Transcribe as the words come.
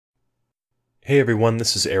Hey everyone,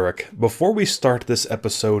 this is Eric. Before we start this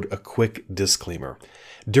episode, a quick disclaimer.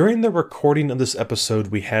 During the recording of this episode,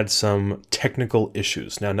 we had some technical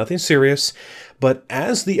issues. Now, nothing serious, but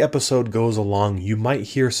as the episode goes along, you might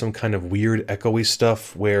hear some kind of weird echoey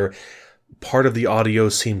stuff where part of the audio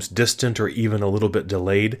seems distant or even a little bit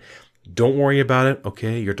delayed. Don't worry about it,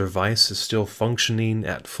 okay? Your device is still functioning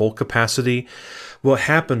at full capacity. What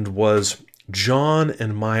happened was John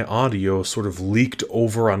and my audio sort of leaked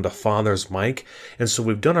over onto Father's mic, and so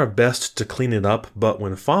we've done our best to clean it up, but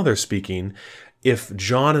when Father's speaking, if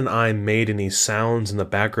John and I made any sounds in the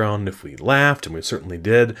background, if we laughed, and we certainly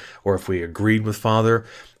did, or if we agreed with Father,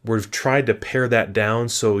 we've tried to pare that down,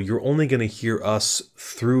 so you're only going to hear us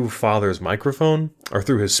through Father's microphone, or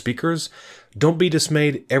through his speakers. Don't be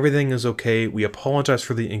dismayed, everything is okay. We apologize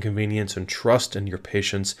for the inconvenience and trust in your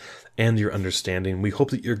patience and your understanding. We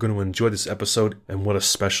hope that you're going to enjoy this episode, and what a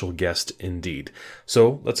special guest indeed.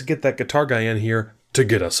 So let's get that guitar guy in here to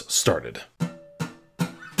get us started.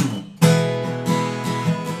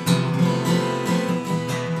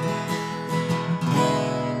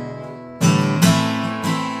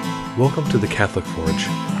 Welcome to the Catholic Forge,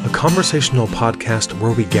 a conversational podcast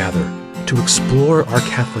where we gather to explore our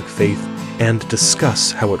Catholic faith and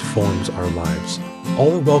discuss how it forms our lives.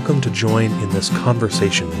 All are welcome to join in this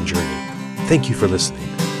conversation and journey. Thank you for listening.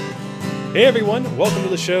 Hey everyone, welcome to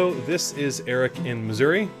the show. This is Eric in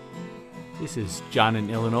Missouri. This is John in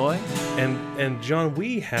Illinois. And John,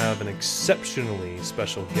 we have an exceptionally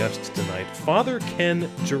special guest tonight, Father Ken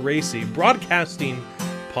Geraci, podcasting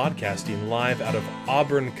live out of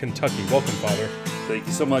Auburn, Kentucky. Welcome, Father. Thank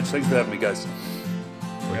you so much. Thanks for having me, guys.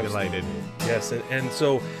 We're delighted. Yes, and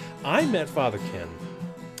so I met Father Ken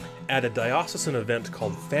at a diocesan event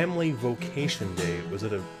called Family Vocation Day. It was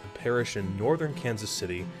at a parish in northern Kansas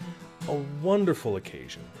City. A wonderful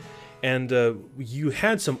occasion. And you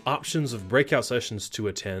had some options of breakout sessions to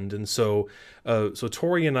attend, and so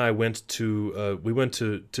Tori and I went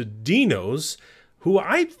to Dino's, who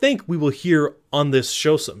I think we will hear on this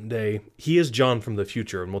show someday. He is John from the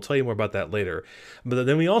future, and we'll tell you more about that later. But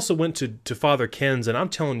then we also went to Father Ken's, and I'm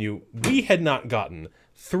telling you, we had not gotten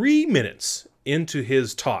 3 minutes into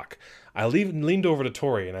his talk. I leaned over to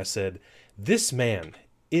Tori and I said, "This man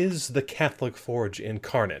is the Catholic Forge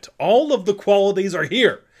incarnate. All of the qualities are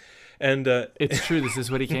here." And it's true. This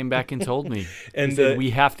is what he came back and told me. And he said,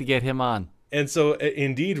 we have to get him on. And so,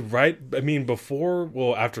 indeed, right, I mean,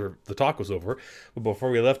 after the talk was over, but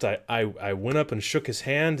before we left, I went up and shook his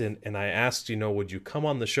hand, and I asked, would you come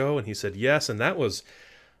on the show? And he said yes, and that was,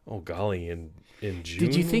 oh golly, in June.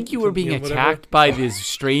 Did you think you were being attacked by this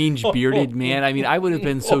strange bearded man? I mean, I would have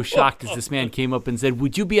been so shocked as this man came up and said,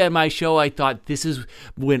 "Would you be on my show?" I thought this is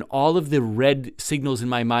when all of the red signals in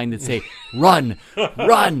my mind that say, "Run,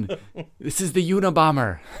 run! This is the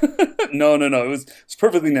Unabomber." No. It's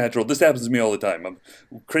perfectly natural. This happens to me all the time.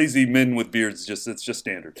 Crazy men with beards. It's just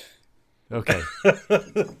standard. Okay.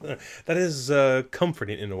 That is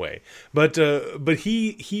comforting in a way, but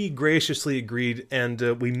he graciously agreed, and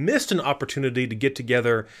we missed an opportunity to get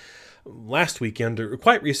together last weekend, or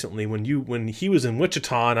quite recently, when he was in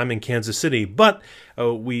Wichita and I'm in Kansas City. But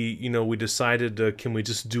we decided, can we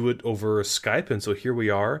just do it over Skype? And so here we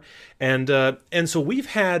are, and so we've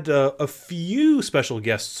had a few special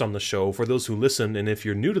guests on the show. For those who listen, and if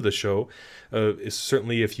you're new to the show,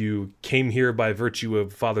 certainly if you came here by virtue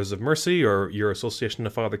of Fathers of Mercy or your association to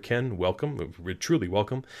Father Ken, welcome. We're truly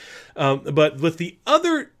welcome. But with the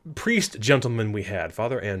other priest gentleman we had,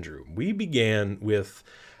 Father Andrew, we began with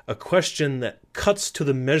a question that cuts to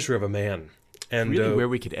the measure of a man. And really where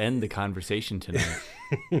we could end the conversation tonight.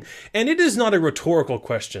 And it is not a rhetorical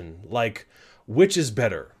question like, which is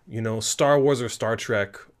better, Star Wars or Star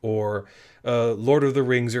Trek, or Lord of the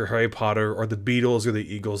Rings or Harry Potter, or the Beatles or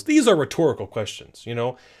the Eagles. These are rhetorical questions,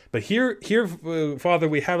 But here, Father,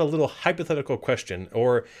 we have a little hypothetical question,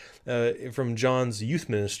 or from John's youth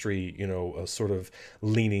ministry, a sort of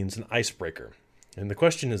leanings, an icebreaker. And the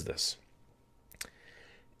question is this: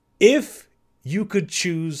 if you could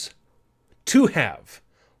choose to have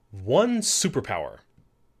one superpower,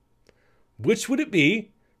 which would it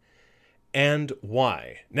be and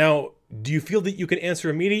why? Now, do you feel that you can answer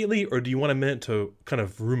immediately, or do you want a minute to kind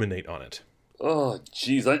of ruminate on it? Oh,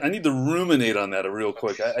 geez. I need to ruminate on that real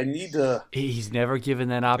quick. I need to... He's never given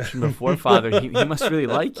that option before, Father. He must really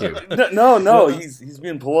like you. No. He's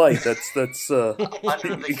being polite. That's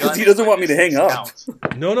because he doesn't want me to hang up.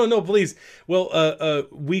 No, please. Well,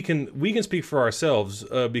 we can speak for ourselves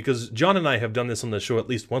because John and I have done this on the show at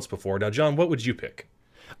least once before. Now, John, what would you pick?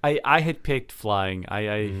 I had picked flying.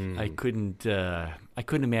 I couldn't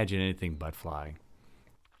imagine anything but flying.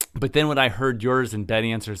 But then when I heard yours and Ben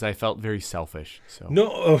answers, I felt very selfish. So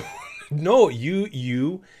No, no,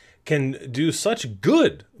 you can do such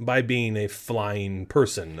good by being a flying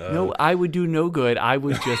person. No, I would do no good. I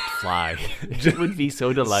would just fly. It would be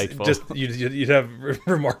so delightful. Just you'd have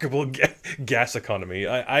remarkable gas economy.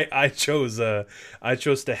 I chose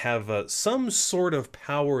to have some sort of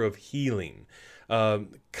power of healing.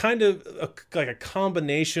 Kind of like a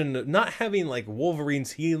combination of not having like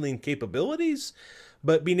Wolverine's healing capabilities,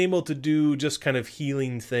 but being able to do just kind of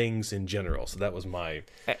healing things in general. So that was to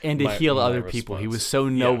heal other people. He was so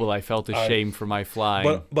noble. Yeah. I felt ashamed for my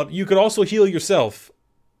flying. But you could also heal yourself,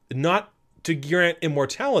 not to grant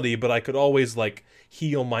immortality, but I could always like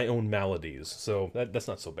heal my own maladies. So that's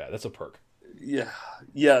not so bad. That's a perk.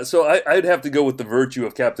 Yeah. So I'd have to go with the virtue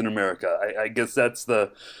of Captain America. I guess that's where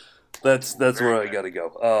I got to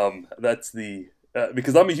go. That's the.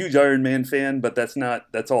 Because I'm a huge Iron Man fan, but that's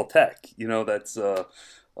all tech, that's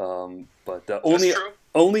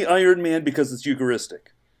only Iron Man because it's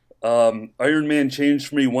Eucharistic. Iron Man changed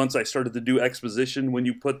for me once I started to do exposition when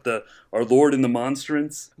you put our Lord in the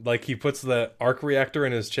monstrance. Like he puts the arc reactor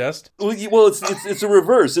in his chest? Well, it's a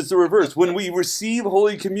reverse. It's a reverse. When we receive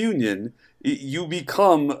Holy Communion, you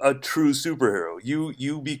become a true superhero.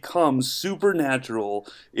 You become supernatural.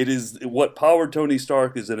 It is what powered Tony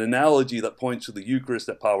Stark is an analogy that points to the Eucharist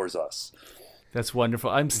that powers us. That's wonderful.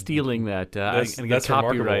 I'm stealing that. I'm going to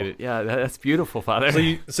copyright it. Yeah, that's beautiful, Father.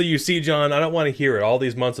 So you see, John, I don't want to hear it. All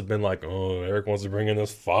these months have been like, oh, Eric wants to bring in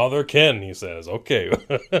this Father Ken. He says, okay.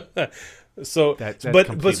 So,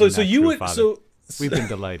 so you would, Father. so we've been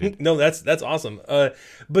delighted. No, that's awesome.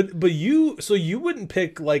 But you wouldn't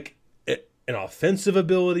pick like an offensive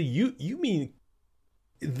ability. You mean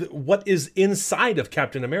what is inside of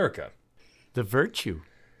Captain America? The virtue.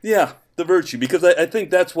 Yeah, the virtue, because I think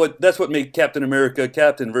that's what made Captain America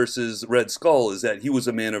Captain versus Red Skull, is that he was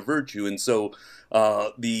a man of virtue, and so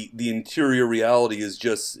the interior reality is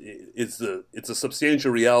just it's a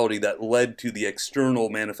substantial reality that led to the external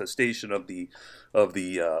manifestation of the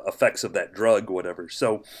effects of that drug, whatever.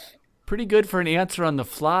 So. Pretty good for an answer on the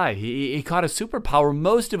fly. He caught a superpower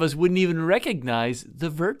most of us wouldn't even recognize the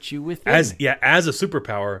virtue within. As a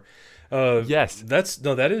superpower. Yes, that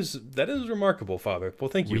is remarkable, Father. Well,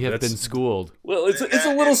 thank you. We have been schooled. Well, it's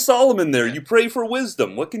a little Solomon there. You pray for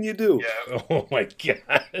wisdom. What can you do? Yeah. Oh my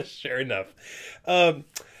gosh. Sure enough.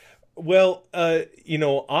 Well,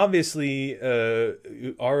 obviously,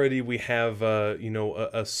 already we have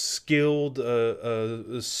a skilled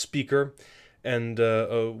speaker. And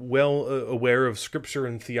well aware of scripture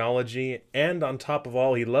and theology, and on top of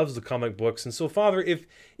all, he loves the comic books. And so, Father,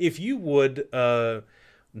 if you would,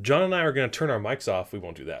 John and I are going to turn our mics off. We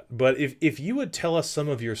won't do that. But if you would tell us some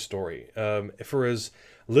of your story, for as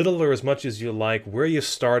little or as much as you like, where you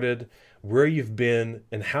started, where you've been,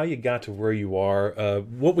 and how you got to where you are.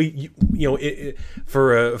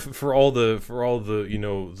 For all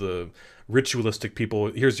the ritualistic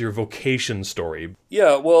people, here's your vocation story.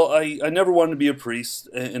 Yeah, well, I never wanted to be a priest,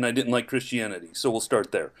 and I didn't like Christianity, so we'll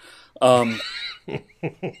start there.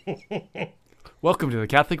 Welcome to the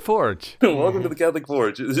Catholic Forge. Welcome to the Catholic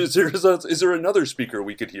Forge. Is there another speaker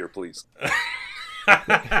we could hear, please?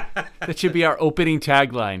 That should be our opening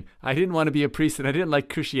tagline. I didn't want to be a priest and I didn't like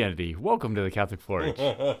Christianity. Welcome to the Catholic Forge.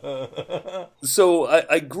 So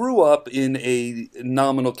I grew up in a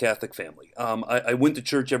nominal Catholic family. I went to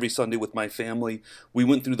church every Sunday with my family. We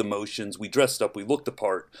went through the motions. We dressed up. We looked the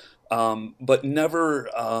part. But never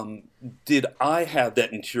did I have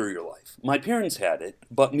that interior life. My parents had it,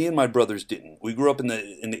 but me and my brothers didn't. We grew up in the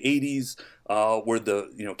 80s where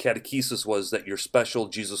the catechesis was that you're special,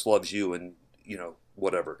 Jesus loves you, and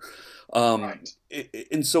whatever. Right.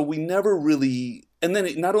 And so we never really, and then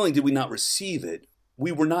not only did we not receive it,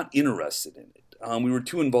 we were not interested in it. We were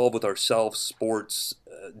too involved with ourselves, sports,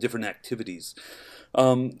 different activities.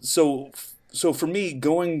 So for me,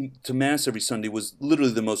 going to Mass every Sunday was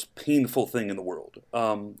literally the most painful thing in the world.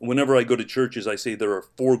 Whenever I go to churches, I say there are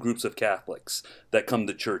 4 groups of Catholics that come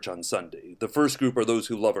to church on Sunday. The first group are those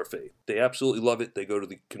who love our faith. They absolutely love it. They go to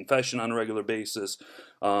the confession on a regular basis.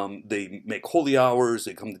 They make holy hours.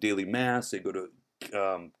 They come to daily Mass. They go to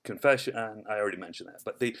confession. I already mentioned that.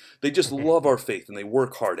 But they just love our faith, and they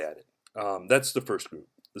work hard at it. That's the first group.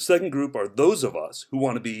 The second group are those of us who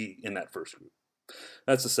want to be in that first group.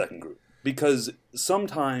 That's the second group. Because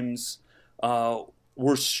sometimes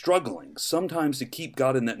we're struggling. Sometimes to keep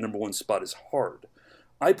God in that number one spot is hard.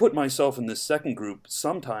 I put myself in this second group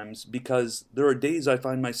sometimes because there are days I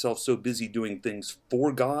find myself so busy doing things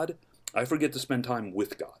for God, I forget to spend time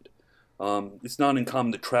with God. It's not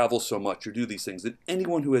uncommon to travel so much or do these things. And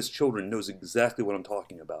anyone who has children knows exactly what I'm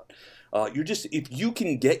talking about. If you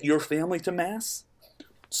can get your family to Mass,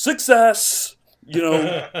 success!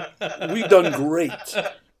 We've done great.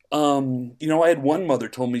 I had one mother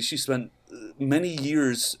told me she spent many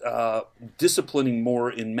years disciplining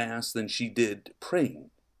more in Mass than she did praying.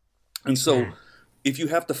 And so if you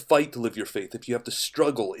have to fight to live your faith, if you have to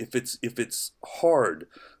struggle, if it's hard,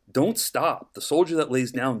 don't stop. The soldier that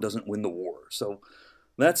lays down doesn't win the war. So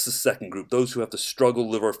that's the second group, those who have to struggle to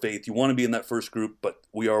live our faith. You want to be in that first group, but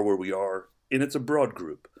we are where we are, and it's a broad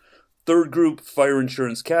group. Third group, fire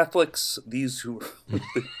insurance Catholics. These who...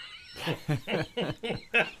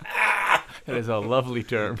 That is a lovely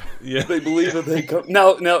term. Yeah. They believe that they come...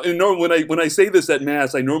 Now, when I say this at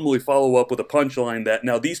Mass, I normally follow up with a punchline that,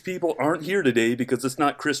 now, these people aren't here today because it's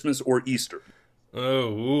not Christmas or Easter.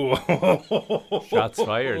 Oh. Shots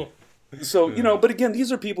fired. So, but again,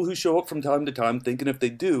 these are people who show up from time to time thinking if they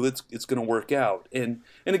do, it's going to work out. And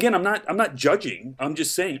again, I'm not judging. I'm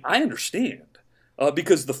just saying I understand.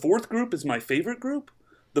 Because the fourth group is my favorite group.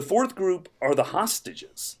 The fourth group are the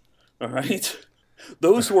hostages. All right?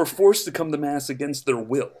 Those who are forced to come to Mass against their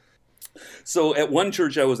will. So at one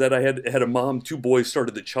church I was at, I had a mom, two boys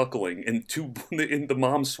started chuckling, and the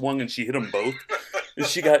mom swung and she hit them both. And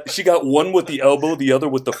she got one with the elbow, the other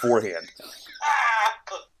with the forehand.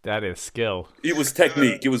 That is skill. It was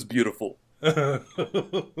technique. It was beautiful. And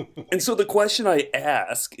so the question I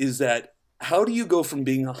ask is that, how do you go from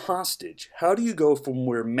being a hostage? How do you go from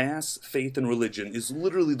where Mass, faith, and religion is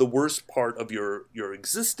literally the worst part of your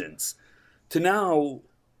existence to now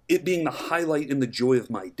it being the highlight and the joy of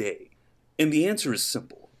my day? And the answer is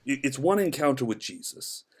simple. It's one encounter with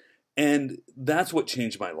Jesus. And that's what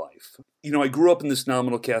changed my life. I grew up in this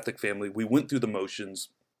nominal Catholic family. We went through the motions.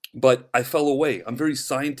 But I fell away. I'm very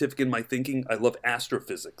scientific in my thinking. I love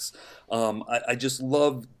astrophysics. I just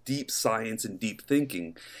love deep science and deep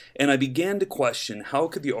thinking. And I began to question, how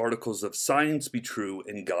could the articles of science be true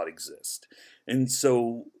and God exist? And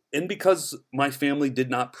because my family did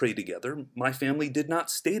not pray together, my family did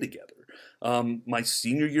not stay together. My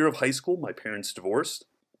senior year of high school, my parents divorced.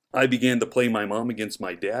 I began to play my mom against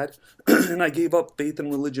my dad, and I gave up faith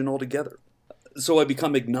and religion altogether. So I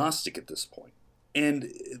become agnostic at this point.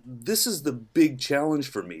 And this is the big challenge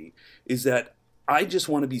for me, is that I just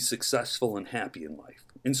want to be successful and happy in life.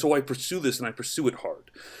 And so I pursue this, and I pursue it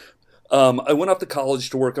hard. I went off to college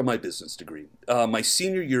to work on my business degree. My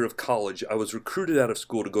senior year of college, I was recruited out of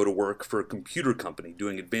school to go to work for a computer company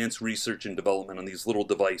doing advanced research and development on these little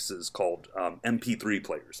devices called MP3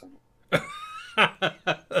 players.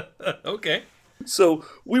 Okay. So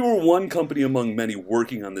we were one company among many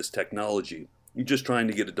working on this technology, just trying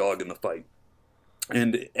to get a dog in the fight.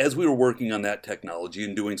 And as we were working on that technology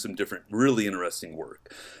and doing some different, really interesting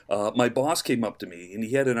work, my boss came up to me and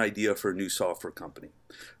he had an idea for a new software company.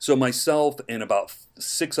 So myself and about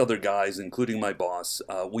 6 other guys, including my boss,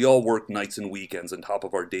 we all worked nights and weekends on top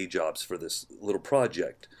of our day jobs for this little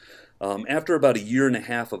project. After about 1.5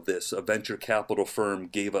 years of this, a venture capital firm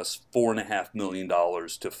gave us $4.5 million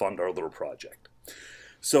to fund our little project.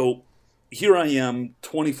 So here I am,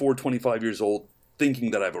 24, 25 years old,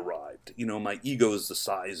 thinking that I've arrived. My ego is the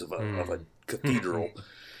size of a cathedral.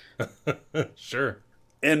 Sure.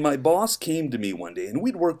 And my boss came to me one day, and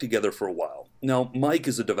we'd worked together for a while. Now, Mike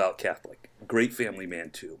is a devout Catholic, great family man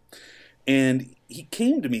too. And he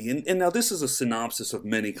came to me, and now this is a synopsis of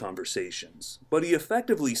many conversations, but he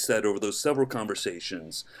effectively said over those several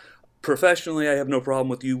conversations, professionally, I have no problem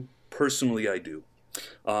with you. Personally, I do.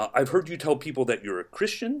 I've heard you tell people that you're a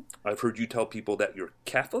Christian. I've heard you tell people that you're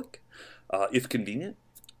Catholic, if convenient.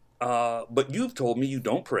 But you've told me you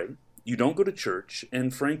don't pray, you don't go to church,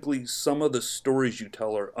 and frankly, some of the stories you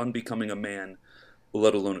tell are unbecoming a man,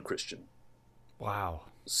 let alone a Christian. Wow.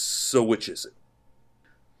 So which is it?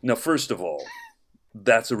 Now, first of all,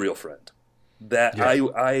 that's a real friend. That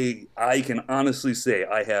yeah. I can honestly say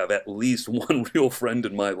I have at least one real friend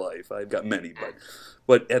in my life. I've got many,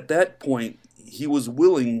 but at that point, he was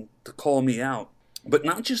willing to call me out. But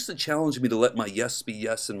not just to challenge me to let my yes be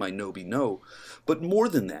yes and my no be no, but more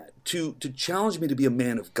than that, to challenge me to be a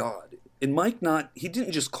man of God. And Mike he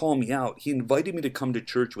didn't just call me out, he invited me to come to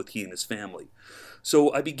church with he and his family.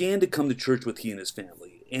 So I began to come to church with he and his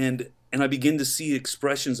family, and I began to see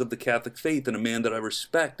expressions of the Catholic faith in a man that I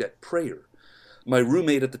respect at prayer. My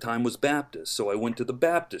roommate at the time was Baptist, so I went to the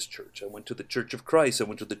Baptist church. I went to the Church of Christ. I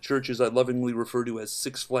went to the churches I lovingly refer to as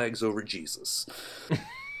Six Flags Over Jesus.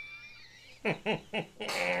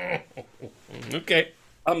 Okay.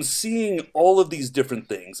 I'm seeing all of these different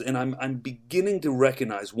things, and I'm beginning to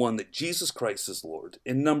recognize, one, that Jesus Christ is Lord,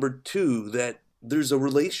 and number 2, that there's a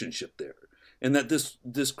relationship there, and that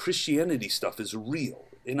this Christianity stuff is real.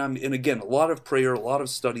 And again, a lot of prayer, a lot of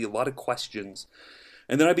study, a lot of questions.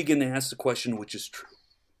 And then I begin to ask the question, which is true?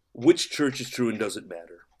 Which church is true, and does it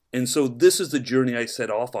matter? And so this is the journey I set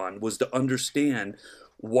off on, was to understand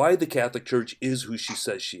why the Catholic Church is who she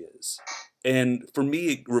says she is. And for me,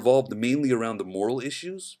 it revolved mainly around the moral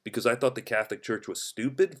issues, because I thought the Catholic Church was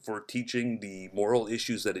stupid for teaching the moral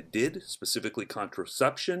issues that it did, specifically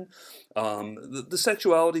contraception. The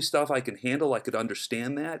sexuality stuff I can handle, I could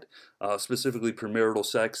understand that, specifically premarital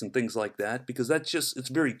sex and things like that, because it's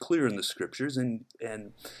very clear in the scriptures, and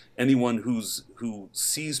anyone who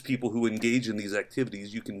sees people who engage in these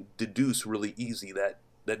activities, you can deduce really easy that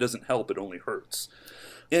doesn't help, it only hurts.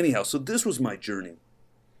 Anyhow, so this was my journey.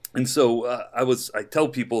 And so I tell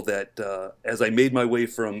people that as I made my way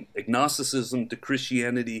from agnosticism to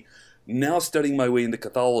Christianity, now studying my way into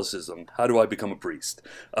Catholicism, how do I become a priest?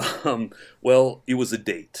 Well, it was a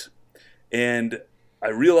date. And I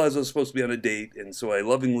realized I was supposed to be on a date, and so I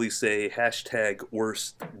lovingly say,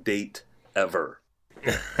 #worst date ever.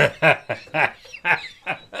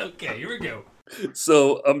 Okay, here we go.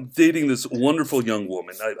 So I'm dating this wonderful young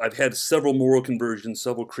woman. I've had several moral conversions,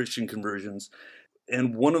 several Christian conversions.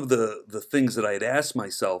 And one of the things that I had asked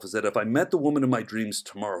myself is that if I met the woman of my dreams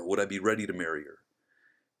tomorrow, would I be ready to marry her?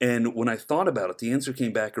 And when I thought about it, the answer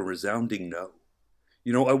came back a resounding no.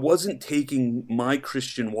 You know, I wasn't taking my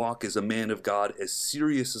Christian walk as a man of God as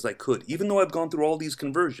serious as I could. Even though I've gone through all these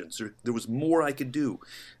conversions, there was more I could do,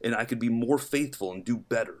 and I could be more faithful and do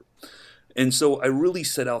better. And so I really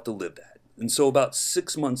set out to live that. And so about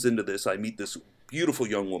 6 months into this, I meet this beautiful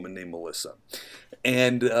young woman named Melissa.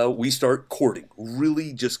 And we start courting,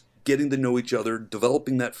 really just getting to know each other,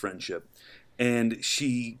 developing that friendship. And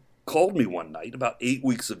she called me one night, about 8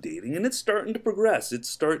 weeks of dating, and it's starting to progress. It's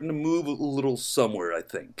starting to move a little somewhere, I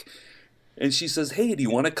think. And she says, "Hey, do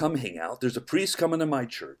you want to come hang out? There's a priest coming to my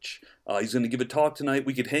church. He's going to give a talk tonight.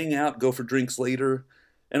 We could hang out, go for drinks later."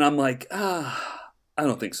 And I'm like, I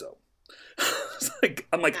don't think so.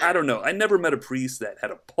 I'm like, I don't know. I never met a priest that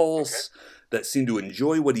had a pulse, that seemed to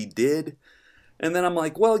enjoy what he did. And then I'm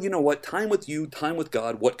like, well, you know what? Time with you, time with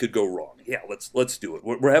God. What could go wrong? Yeah, let's do it.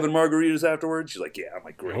 We're having margaritas afterwards. She's like, yeah. I'm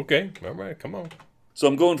like, great. Okay, all right, come on. So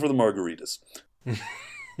I'm going for the margaritas.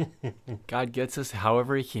 God gets us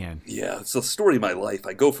however he can. Yeah, it's the story of my life.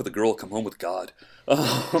 I go for the girl, come home with God.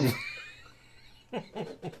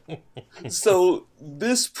 So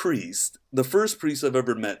this priest, the first priest I've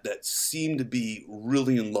ever met that seemed to be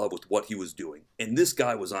really in love with what he was doing. And this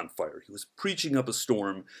guy was on fire. He was preaching up a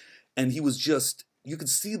storm, and he was just, you could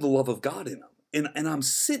see the love of God in him. And I'm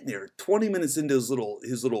sitting there 20 minutes into his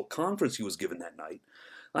little conference he was giving that night.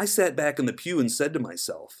 I sat back in the pew and said to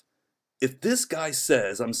myself, if this guy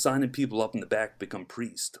says I'm signing people up in the back to become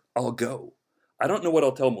priest, I'll go. I don't know what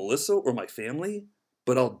I'll tell Melissa or my family,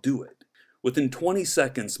 but I'll do it. Within 20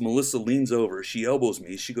 seconds, Melissa leans over, she elbows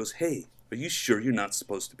me, she goes, "Hey, are you sure you're not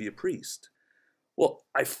supposed to be a priest?" Well,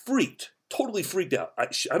 I freaked, totally freaked out.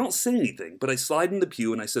 I don't say anything, but I slide in the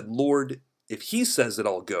pew and I said, "Lord, if he says it,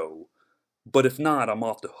 I'll go, but if not, I'm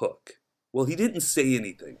off the hook." Well, he didn't say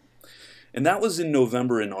anything. And that was in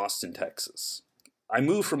November in Austin, Texas. I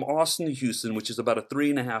moved from Austin to Houston, which is about a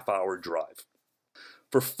 3.5-hour drive.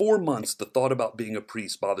 For 4 months, the thought about being a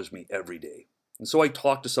priest bothers me every day. And so I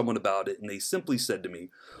talked to someone about it, and they simply said to me,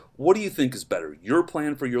 "What do you think is better, your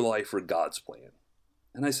plan for your life or God's plan?"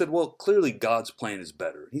 And I said, "Well, clearly God's plan is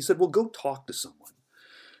better." He said, "Well, go talk to someone."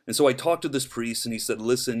 And so I talked to this priest, and he said,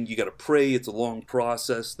 "Listen, you got to pray. It's a long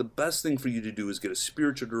process. The best thing for you to do is get a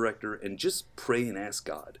spiritual director and just pray and ask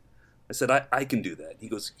God." I said, I can do that. He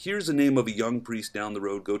goes, "Here's the name of a young priest down the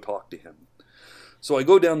road. Go talk to him." So I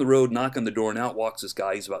go down the road, knock on the door, and out walks this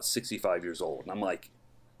guy. He's about 65 years old. And I'm like,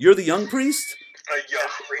 "You're the young priest?" A young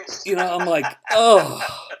priest. You know, I'm like, oh.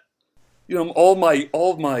 You know, all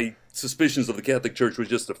my suspicions of the Catholic Church was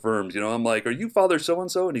just affirmed. You know, I'm like, "Are you Father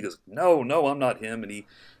so-and-so?" And he goes, No, I'm not him. And he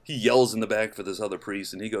yells in the back for this other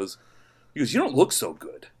priest. And he goes, "You don't look so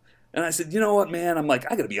good." And I said, "You know what, man?" I'm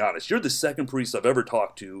like, "I got to be honest. You're the second priest I've ever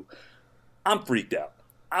talked to. I'm freaked out.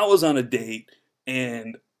 I was on a date,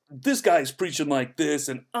 and this guy's preaching like this,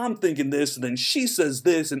 and I'm thinking this, and then she says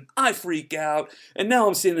this, and I freak out, and now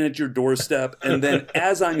I'm sitting at your doorstep." And then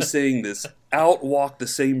as I'm saying this, out walked the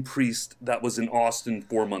same priest that was in Austin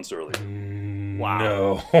 4 months earlier.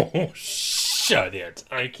 Wow. No. Shut it.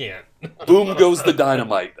 I can't. Boom goes the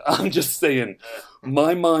dynamite. I'm just saying,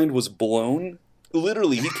 my mind was blown.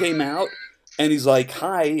 Literally, he came out, and he's like,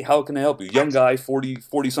 "Hi, how can I help you?" Young guy,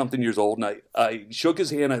 40-something years old. And I shook his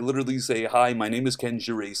hand. I literally say, "Hi, my name is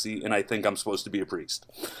Geraci, and I think I'm supposed to be a priest."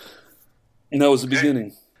 And that was the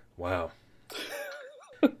beginning. Wow.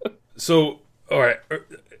 So, all right.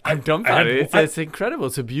 I'm dumbfounded. It's incredible.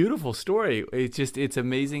 It's a beautiful story. It's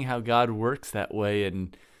amazing how God works that way.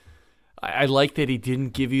 And I like that he didn't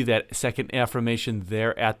give you that second affirmation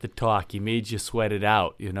there at the talk. He made you sweat it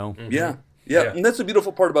out, you know? Mm-hmm. Yeah. And that's the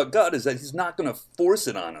beautiful part about God, is that he's not going to force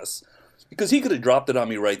it on us. Because he could have dropped it on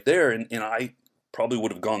me right there, and I probably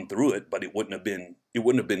would have gone through it, but it wouldn't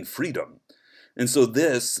have been freedom. And so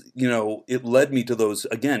this, it led me to those,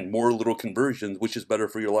 again, more little conversions. Which is better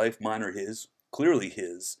for your life, mine or his? Clearly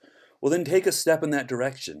his. Well, then take a step in that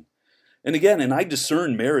direction. And again, I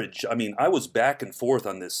discern marriage. I mean, I was back and forth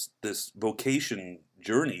on this vocation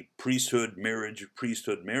journey, priesthood,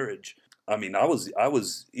 marriage. I mean, I was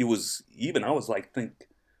like, I think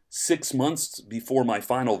 6 months before my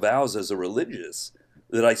final vows as a religious,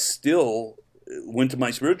 that I still went to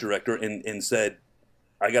my spiritual director and said,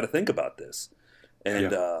 I got to think about this.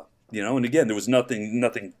 And, and again, there was no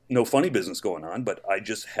funny business going on, but I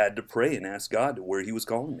just had to pray and ask God where he was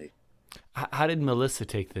calling me. How did Melissa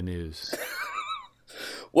take the news?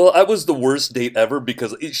 Well, I was the worst date ever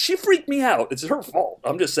because she freaked me out. It's her fault.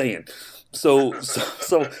 I'm just saying. So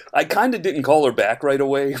I kind of didn't call her back right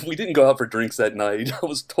away. We didn't go out for drinks that night. I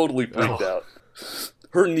was totally freaked out.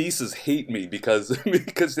 Her nieces hate me because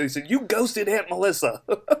they said, you ghosted Aunt Melissa.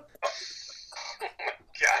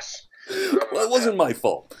 Yes. Well, it wasn't my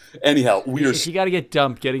fault. Anyhow, if you got to get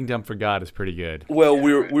dumped, getting dumped for God is pretty good. Well,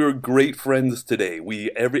 we're great friends today.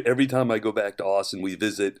 Every time I go back to Austin, we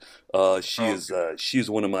visit. She is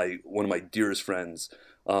one of my dearest friends.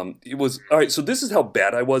 It was all right. So this is how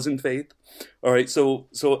bad I was in faith. All right. So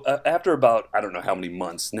after about, I don't know how many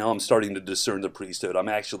months, now I'm starting to discern the priesthood. I'm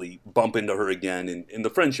actually bumping into her again, and the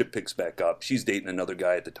friendship picks back up. She's dating another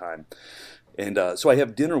guy at the time, and so I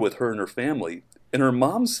have dinner with her and her family. And her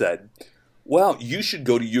mom said, well, you should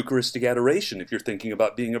go to Eucharistic adoration if you're thinking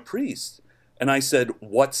about being a priest. And I said,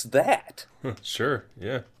 what's that? Sure,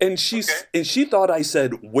 yeah. And she thought I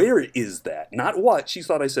said, where is that? Not what. She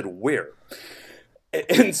thought I said, where?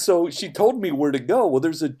 And so she told me where to go. Well,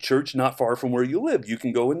 there's a church not far from where you live. You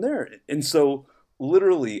can go in there. And so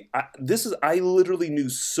literally, I literally knew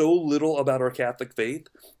so little about our Catholic faith.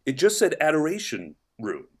 It just said adoration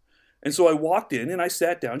room. And so I walked in and I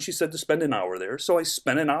sat down. She said to spend an hour there. So I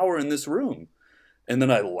spent an hour in this room. And then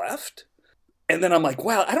I left. And then I'm like,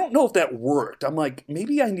 wow, I don't know if that worked. I'm like,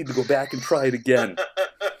 maybe I need to go back and try it again.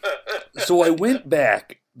 So I went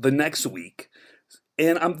back the next week.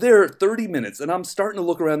 And I'm there 30 minutes. And I'm starting to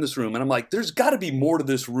look around this room. And I'm like, there's got to be more to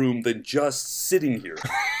this room than just sitting here.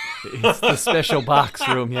 It's the special box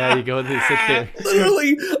room. Yeah, you go there, sit there.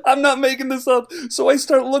 Literally, I'm not making this up. So I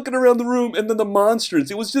start looking around the room, and then the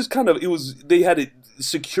monstrance. It was just they had it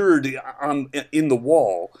secured in the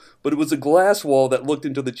wall, but it was a glass wall that looked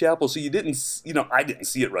into the chapel. So I didn't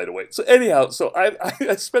see it right away. So anyhow,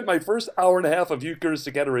 I spent my first hour and a half of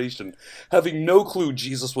Eucharistic adoration having no clue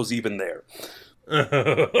Jesus was even there.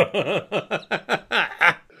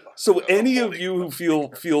 So any of you who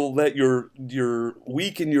feel that you're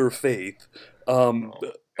weak in your faith,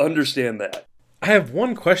 understand that. I have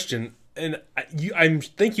one question, and I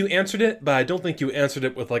think you answered it, but I don't think you answered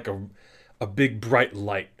it with like a big bright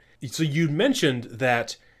light. So you mentioned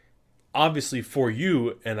that obviously for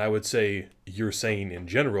you, and I would say you're saying in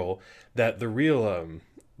general, that the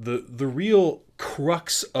real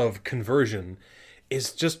crux of conversion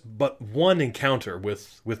is just but one encounter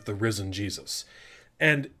with the risen Jesus.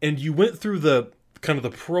 And you went through the kind of the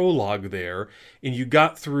prologue there, and you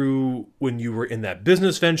got through when you were in that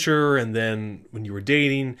business venture and then when you were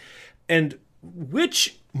dating. And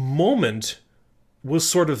which moment was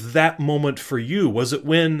sort of that moment for you? Was it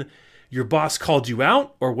when your boss called you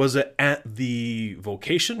out, or was it at the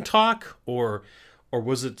vocation talk, or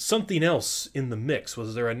was it something else in the mix?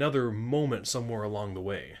 Was there another moment somewhere along the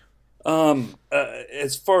way?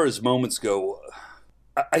 As far as moments go,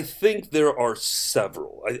 I think there are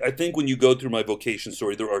several. I think when you go through my vocation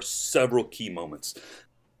story, there are several key moments.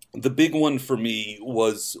 The big one for me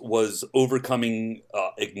was overcoming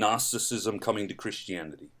agnosticism, coming to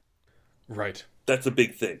Christianity. Right. That's a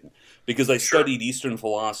big thing, because I studied Eastern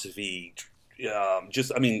philosophy.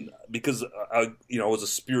 Because I was a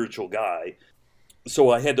spiritual guy, so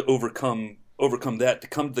I had to overcome that to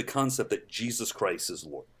come to the concept that Jesus Christ is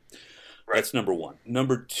Lord. Right. That's number one.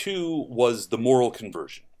 Number two was the moral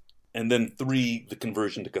conversion. And then three, the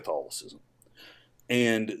conversion to Catholicism.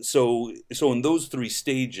 And so in those three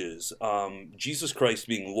stages, Jesus Christ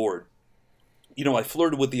being Lord, I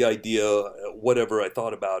flirted with the idea, whatever I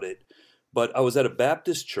thought about it. But I was at a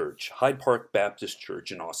Baptist church, Hyde Park Baptist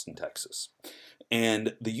Church in Austin, Texas.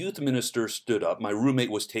 And the youth minister stood up. My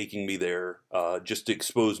roommate was taking me there just to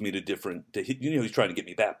expose me to he's trying to get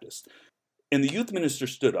me Baptist. And the youth minister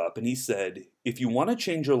stood up and he said, if you want to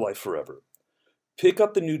change your life forever, pick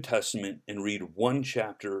up the New Testament and read one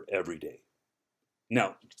chapter every day.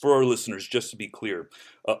 Now, for our listeners, just to be clear,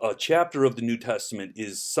 a chapter of the New Testament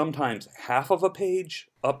is sometimes half of a page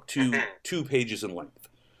up to 2 pages in length.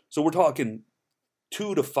 So we're talking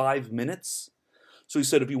 2 to 5 minutes. So he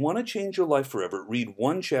said, if you want to change your life forever, read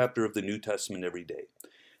one chapter of the New Testament every day.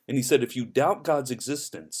 And he said, if you doubt God's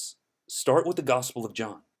existence, start with the Gospel of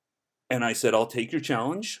John. And I said, I'll take your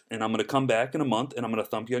challenge, and I'm going to come back in a month, and I'm going to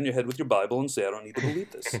thump you on your head with your Bible and say, I don't need to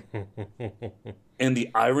believe this. And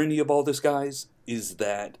the irony of all this, guys, is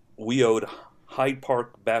that we owed Hyde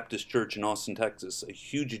Park Baptist Church in Austin, Texas, a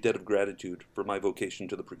huge debt of gratitude for my vocation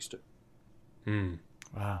to the priesthood.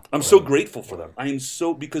 Wow. I'm so grateful for them.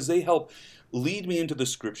 Because they help lead me into the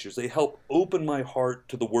scriptures. They help open my heart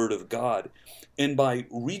to the Word of God. And by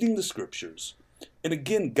reading the scriptures, and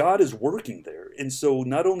again, God is working there. And so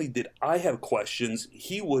not only did I have questions,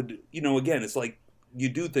 he would, again, it's like you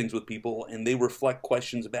do things with people and they reflect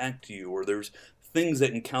questions back to you, or there's things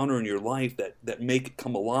that encounter in your life that make it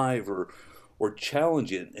come alive or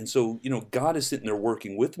challenge it. And so, God is sitting there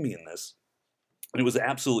working with me in this. And it was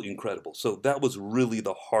absolutely incredible. So that was really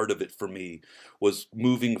the heart of it for me, was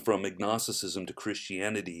moving from agnosticism to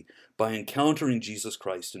Christianity by encountering Jesus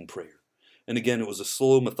Christ in prayer. And again, it was a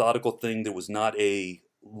slow, methodical thing. There was not a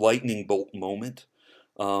lightning bolt moment,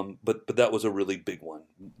 but that was a really big one,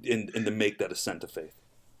 and to make that ascent of faith.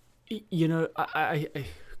 I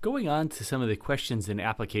going on to some of the questions and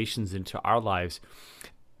applications into our lives,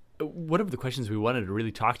 one of the questions we wanted to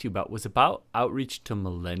really talk to you about was about outreach to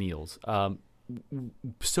millennials.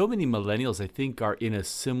 So many millennials, I think, are in a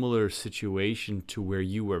similar situation to where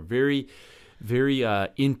you were very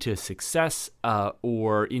into success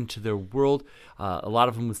or into their world. A lot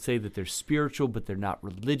of them would say that they're spiritual, but they're not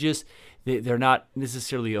religious. They're not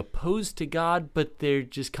necessarily opposed to God, but they're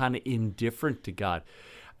just kind of indifferent to God.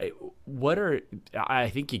 I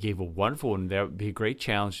think you gave a wonderful one. That would be a great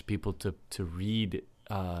challenge to people to read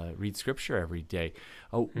Scripture every day.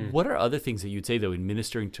 What are other things that you'd say, though, in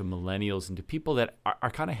ministering to millennials and to people that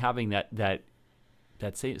are kind of having that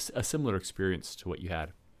same, a similar experience to what you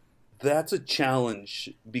had? That's a challenge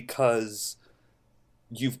because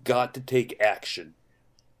you've got to take action,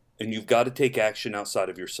 and you've got to take action outside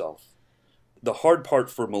of yourself. The hard part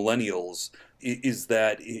for millennials is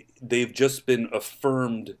that they've just been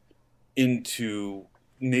affirmed into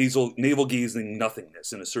navel-gazing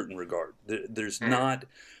nothingness in a certain regard. There's not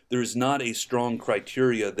a strong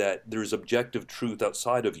criteria that there's objective truth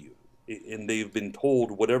outside of you, and they've been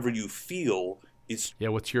told whatever you feel is... Yeah,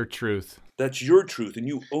 what's your truth? That's your truth, and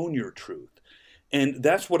you own your truth. And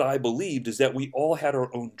that's what I believed, is that we all had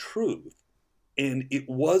our own truth. And it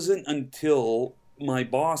wasn't until my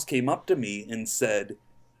boss came up to me and said,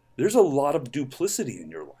 there's a lot of duplicity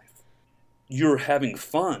in your life. You're having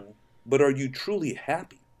fun, but are you truly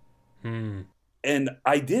happy? And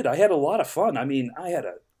I did. I had a lot of fun. I mean, I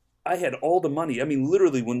had all the money. I mean,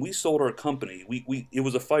 literally, when we sold our company, it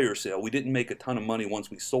was a fire sale. We didn't make a ton of money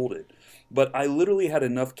once we sold it. But I literally had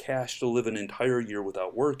enough cash to live an entire year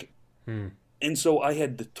without working. And so I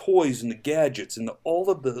had the toys and the gadgets and all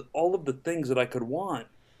of the things that I could want.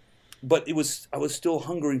 But I was still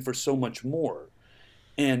hungering for so much more.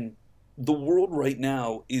 And the world right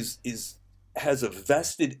now has a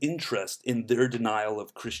vested interest in their denial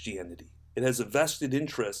of Christianity. It has a vested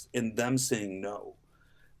interest in them saying no.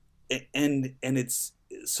 And it's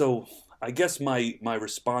so, I guess my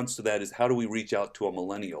response to that is, how do we reach out to a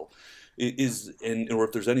millennial? Or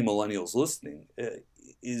if there's any millennials listening,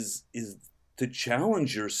 is to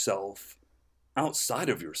challenge yourself outside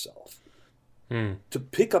of yourself, to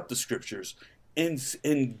pick up the scriptures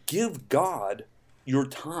and give God your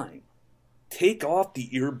time. Take off the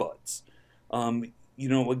earbuds.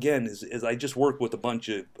 Again, as I just worked with a bunch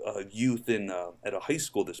of youth at a high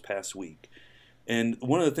school this past week. And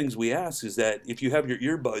one of the things we ask is that if you have your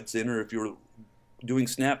earbuds in, or if you're doing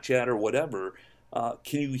Snapchat or whatever,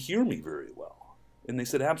 can you hear me very well? And they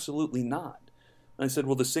said, absolutely not. And I said,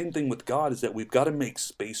 well, the same thing with God is that we've got to make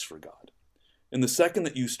space for God. And the second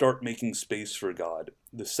that you start making space for God,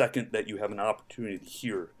 the second that you have an opportunity to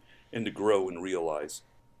hear and to grow and realize.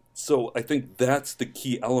 So I think that's the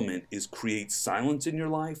key element, is create silence in your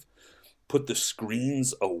life, put the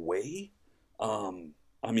screens away.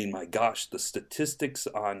 I mean, my gosh, the statistics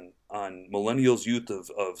on millennials, youth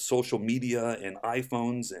of social media and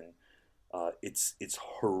iPhones, and It's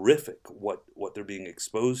horrific what they're being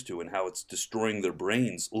exposed to and how it's destroying their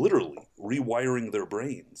brains, literally rewiring their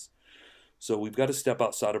brains. So we've got to step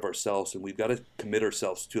outside of ourselves, and we've got to commit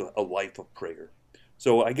ourselves to a life of prayer.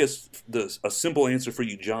 So I guess a simple answer for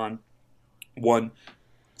you, John: one,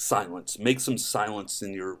 silence. Make some silence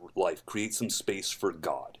in your life. Create some space for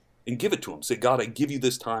God and give it to him. Say, God, I give you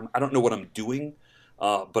this time. I don't know what I'm doing,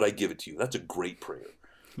 but I give it to you. That's a great prayer.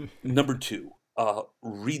 Number two,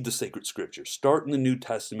 read the sacred scripture. Start in the New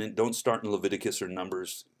Testament. Don't start in Leviticus or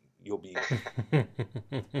Numbers. You'll be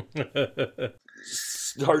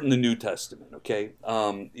start in the New Testament. Okay.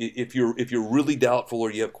 If you're really doubtful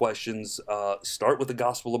or you have questions, start with the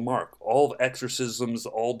Gospel of Mark. All exorcisms,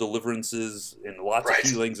 all deliverances, and lots of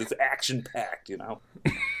healings. It's action packed, you know.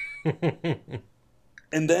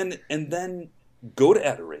 and then go to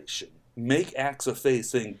adoration. Make acts of faith,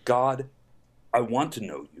 saying, God, I want to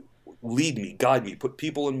know you. Lead me, guide me, put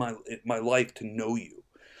people in my life to know you.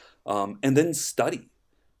 And then study.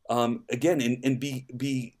 Again, and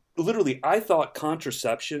be literally, I thought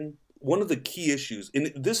contraception, one of the key issues,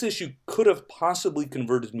 and this issue could have possibly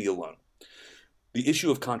converted me alone. The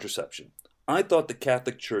issue of contraception. I thought the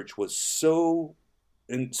Catholic Church was so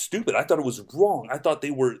stupid. I thought it was wrong. I thought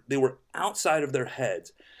they were outside of their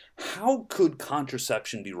heads. How could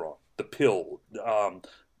contraception be wrong? The pill,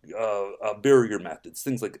 barrier methods,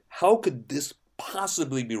 things like that. How could this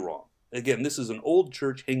possibly be wrong? Again, this is an old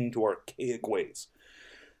church hanging to archaic ways.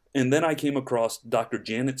 And then I came across Dr.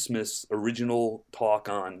 Janet Smith's original talk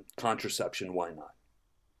on contraception, why not?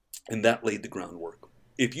 And that laid the groundwork.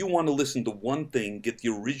 If you want to listen to one thing, get the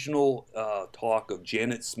original talk of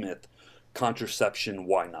Janet Smith, Contraception,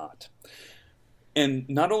 Why Not? And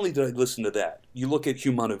not only did I listen to that, you look at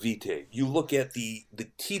Humana Vitae, you look at the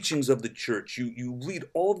teachings of the church, you read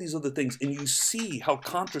all these other things, and you see how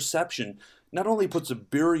contraception not only puts a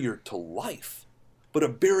barrier to life, but a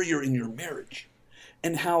barrier in your marriage.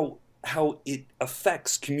 And how it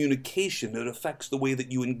affects communication, it affects the way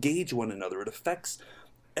that you engage one another, it affects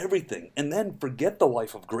everything. And then forget the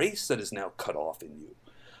life of grace that is now cut off in you.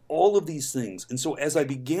 All of these things. And so as I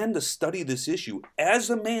began to study this issue, as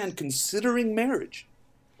a man considering marriage,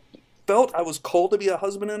 felt I was called to be a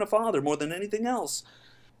husband and a father more than anything else,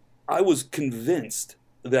 I was convinced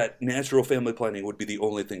that natural family planning would be the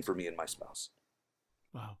only thing for me and my spouse.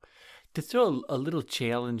 Wow. To throw a little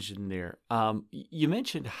challenge in there, you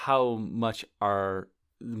mentioned how much our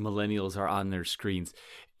millennials are on their screens.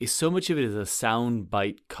 So much of it is a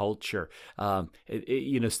soundbite culture.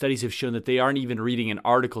 Studies have shown that they aren't even reading an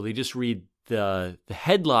article; they just read the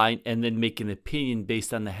headline and then make an opinion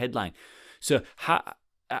based on the headline. So,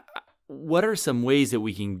 what are some ways that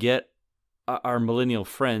we can get our millennial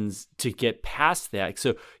friends to get past that?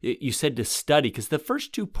 So you said to study, because the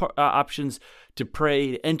first two options, to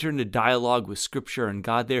pray, to enter into dialogue with Scripture and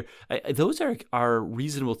God there, those are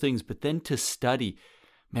reasonable things. But then to study,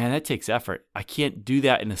 man, that takes effort. I can't do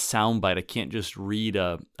that in a soundbite. I can't just read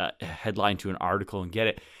a headline to an article and get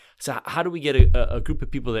it. So how do we get a group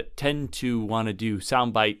of people that tend to want to do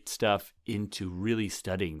soundbite stuff into really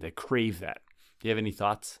studying, that crave that? Do you have any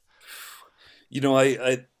thoughts?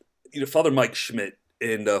 Father Mike Schmidt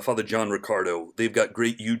and Father John Ricardo, they've got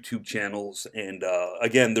great YouTube channels, and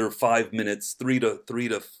again, they're 5 minutes, 3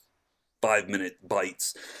 to 5 minute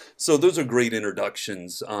bites. So those are great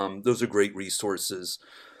introductions. Those are great resources.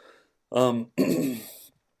 But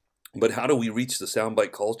how do we reach the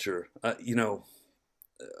soundbite culture? I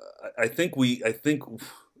think we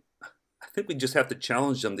just have to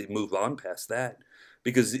challenge them to move on past that.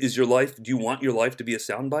 Because do you want your life to be a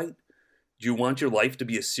soundbite? Do you want your life to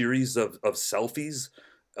be a series of selfies,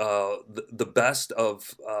 the best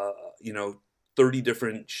of 30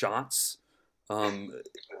 different shots?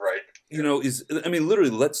 Right. Literally,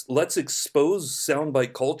 let's expose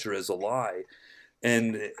soundbite culture as a lie,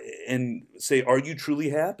 and say, are you truly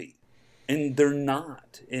happy? And they're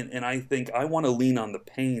not. And I think I want to lean on the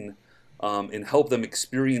pain, and help them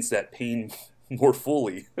experience that pain more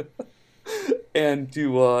fully, and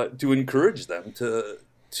to encourage them to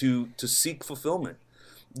seek fulfillment.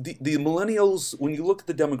 The millennials, when you look at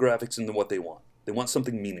the demographics and what they want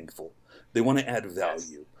something meaningful. They want to add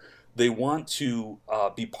value. They want to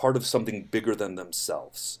be part of something bigger than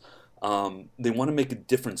themselves. They want to make a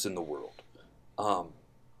difference in the world.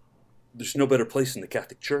 There's no better place than the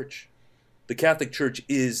Catholic Church. The Catholic Church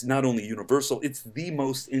is not only universal, it's the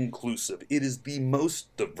most inclusive. It is the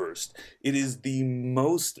most diverse. It is the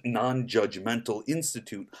most non-judgmental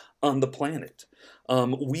institute on the planet.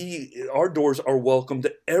 Our doors are welcome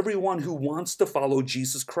to everyone who wants to follow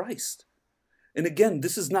Jesus Christ. And again,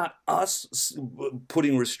 this is not us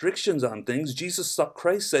putting restrictions on things.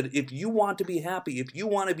 Christ said, if you want to be happy, if you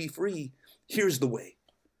want to be free, here's the way.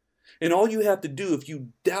 And all you have to do, if you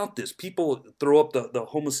doubt this, people throw up the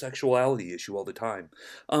homosexuality issue all the time.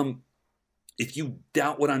 If you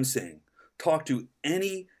doubt what I'm saying, talk to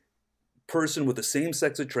any person with a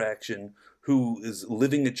same-sex attraction who is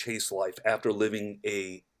living a chaste life after living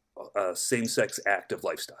a same-sex active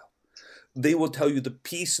lifestyle. They will tell you the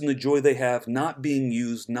peace and the joy they have not being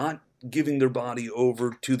used, not giving their body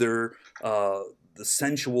over to their the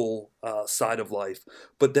sensual side of life,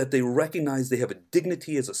 but that they recognize they have a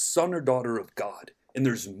dignity as a son or daughter of God, and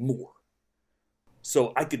there's more.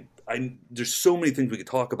 So there's so many things we could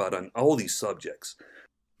talk about on all these subjects.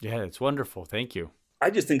 Yeah, it's wonderful. Thank you. I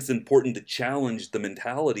just think it's important to challenge the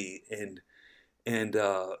mentality, and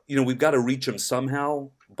we've got to reach them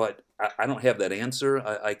somehow, but I don't have that answer.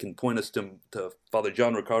 I can point us to Father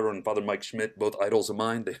John Ricardo and Father Mike Schmidt, both idols of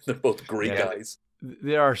mine. They're both great guys.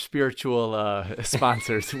 They're our spiritual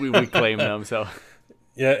sponsors. We claim them. So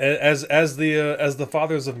yeah, as the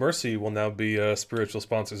Fathers of Mercy will now be spiritual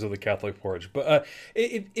sponsors of the Catholic Porridge. But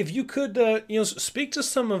if you could speak to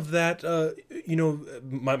some of that,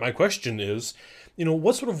 my question is,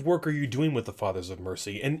 what sort of work are you doing with the Fathers of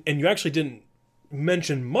Mercy? And you actually didn't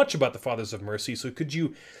mention much about the Fathers of Mercy, so could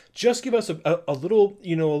you just give us a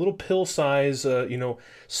little pill size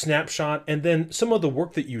snapshot, and then some of the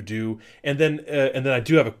work that you do, and then I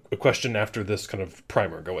do have a question after this kind of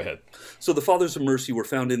primer. Go ahead. So the Fathers of Mercy were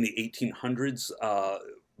founded in the 1800s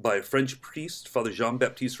by a French priest, Father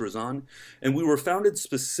Jean-Baptiste Rozan, and we were founded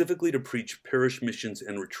specifically to preach parish missions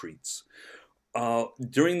and retreats.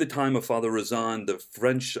 During the time of Father Rozan, the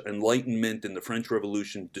French Enlightenment and the French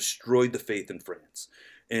Revolution destroyed the faith in France.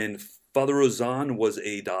 And Father Rozan was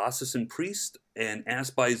a diocesan priest and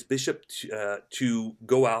asked by his bishop to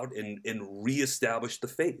go out and reestablish the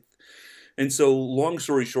faith. And so, long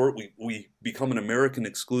story short, we become an American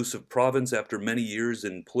exclusive province after many years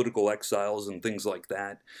in political exiles and things like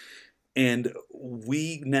that. And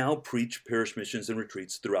we now preach parish missions and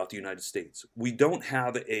retreats throughout the United States. We don't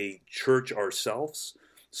have a church ourselves.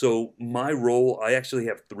 So my role, I actually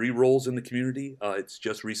have 3 roles in the community. It's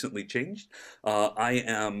just recently changed. I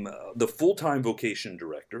am the full-time vocation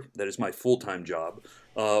director. That is my full-time job.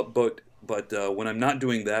 But when I'm not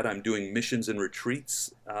doing that, I'm doing missions and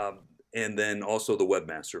retreats, and then also the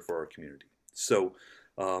webmaster for our community. So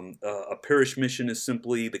a parish mission is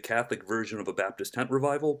simply the Catholic version of a Baptist tent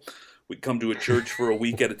revival. We come to a church for a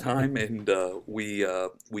week at a time, and we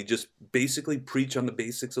just basically preach on the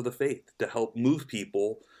basics of the faith to help move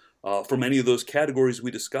people from any of those categories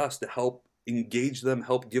we discussed, to help engage them,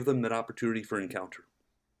 help give them that opportunity for encounter.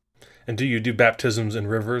 And do you do baptisms in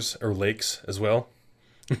rivers or lakes as well?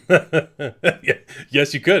 Yeah.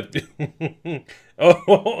 Yes, you could.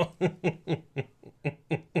 Oh.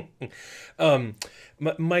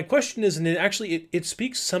 My question is, and it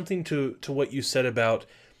speaks something to what you said about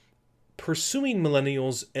pursuing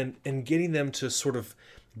millennials and getting them to sort of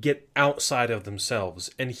get outside of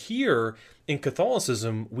themselves. And here in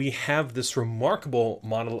Catholicism, we have this remarkable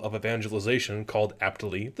model of evangelization called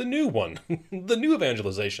aptly the new one, the new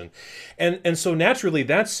evangelization. And so naturally,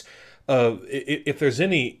 that's if there's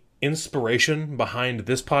any inspiration behind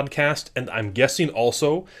this podcast, and I'm guessing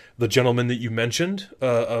also the gentleman that you mentioned,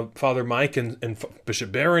 Father Mike and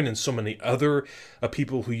Bishop Barron, and so many other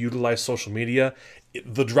people who utilize social media,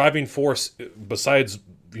 the driving force, besides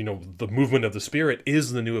the movement of the Spirit,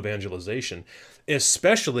 is the new evangelization.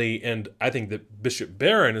 Especially, and I think that Bishop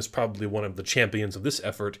Barron is probably one of the champions of this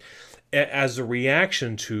effort, as a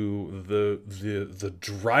reaction to the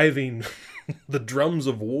driving the drums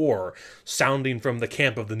of war sounding from the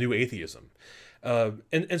camp of the new atheism.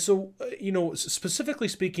 And so, specifically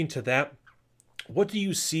speaking to that, what do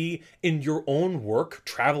you see in your own work,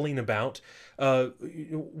 traveling about?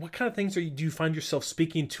 What kind of things do you find yourself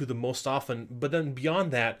speaking to the most often? But then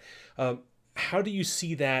beyond that, how do you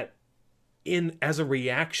see that as a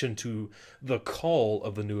reaction to the call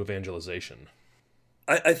of the new evangelization?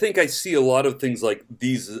 I think I see a lot of things like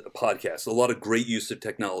these podcasts, a lot of great use of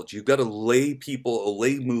technology. You've got a lay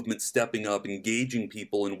movement stepping up, engaging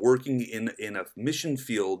people, and working in a mission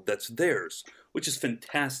field that's theirs, which is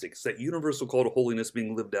fantastic. It's that universal call to holiness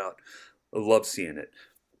being lived out. I love seeing it.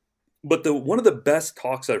 But one of the best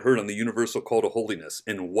talks I heard on the universal call to holiness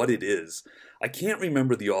and what it is, I can't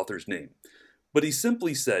remember the author's name, but he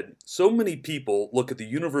simply said, so many people look at the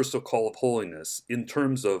universal call of holiness in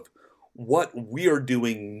terms of what we are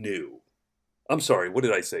doing new. I'm sorry, what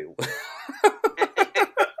did I say?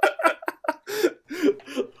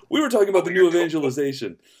 We were talking about the new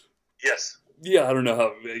evangelization. Yes. Yeah, I don't know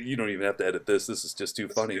how, you don't even have to edit this. This is just too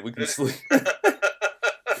funny. We can sleep.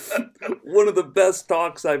 One of the best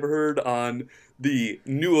talks I've heard on the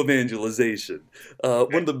new evangelization.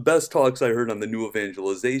 One of the best talks I heard on the new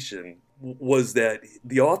evangelization was that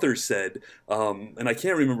the author said, and I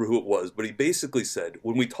can't remember who it was, but he basically said,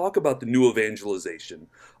 when we talk about the new evangelization,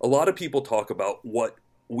 a lot of people talk about what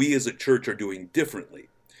we as a church are doing differently.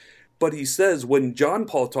 But he says when John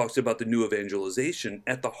Paul talks about the new evangelization,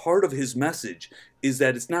 at the heart of his message is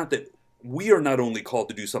that it's not that we are not only called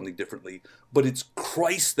to do something differently, but it's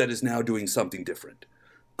Christ that is now doing something different.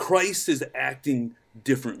 Christ is acting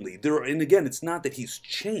differently. And again, it's not that he's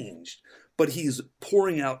changed, but he's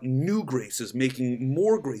pouring out new graces, making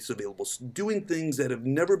more grace available, doing things that have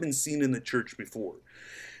never been seen in the church before.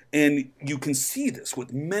 And you can see this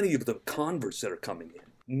with many of the converts that are coming in.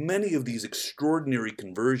 Many of these extraordinary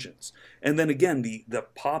conversions. And then again, the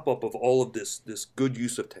pop-up of all of this good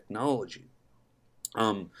use of technology.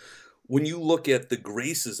 When you look at the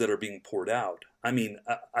graces that are being poured out, I mean,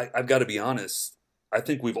 I've got to be honest, I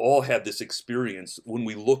think we've all had this experience when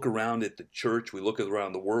we look around at the church, we look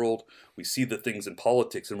around the world, we see the things in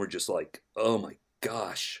politics, and we're just like, oh my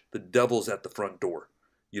gosh, the devil's at the front door.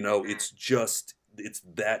 You know, it's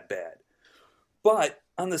that bad. But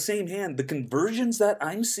on the same hand, the conversions that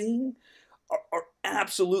I'm seeing are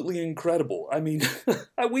absolutely incredible. I mean,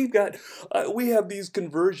 we have these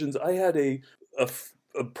conversions. I had a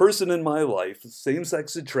person in my life,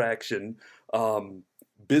 same-sex attraction,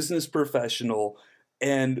 business professional,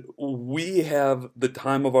 and we have the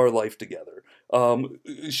time of our life together.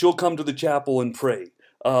 She'll come to the chapel and pray.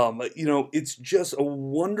 You know, it's just a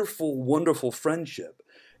wonderful, wonderful friendship.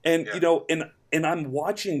 And, you know, and I'm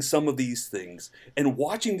watching some of these things and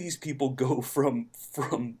watching these people go from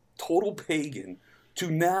total pagan to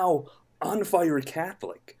now on fire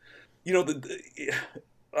Catholic. You know,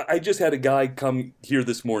 I just had a guy come here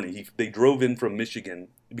this morning. They drove in from Michigan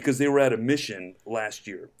because they were at a mission last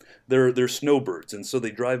year. They're snowbirds, and so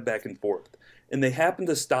they drive back and forth. And they happened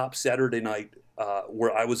to stop Saturday night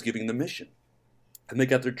where I was giving the mission. And they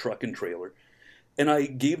got their truck and trailer. And I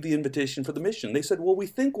gave the invitation for the mission. They said, well, we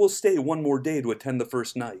think we'll stay one more day to attend the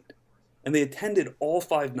first night. And they attended all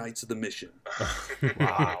 5 nights of the mission.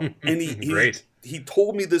 Wow. And he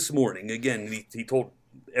told me this morning, again, he told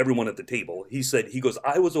everyone at the table, he goes,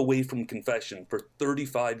 I was away from confession for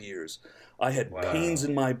 35 years. I had pains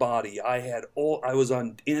in my body. I was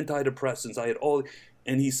on antidepressants.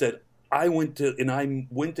 And he said, I went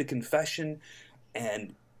to confession,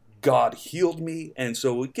 and God healed me. And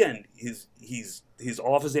so again, he's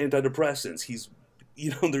off his antidepressants.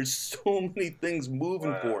 There's so many things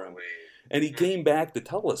moving for him. And he came back to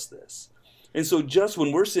tell us this. And so just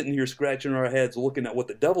when we're sitting here scratching our heads looking at what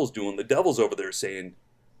the devil's doing, the devil's over there saying,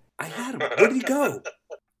 I had him. Where did he go?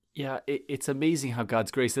 Yeah, it's amazing how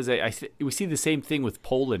God's grace is. We see the same thing with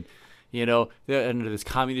Poland. You know, they're under this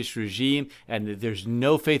communist regime, and there's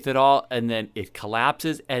no faith at all, and then it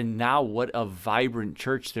collapses, and now what a vibrant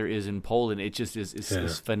church there is in Poland. It just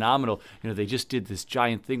is phenomenal. You know, they just did this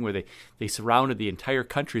giant thing where they surrounded the entire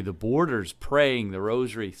country, the borders, praying the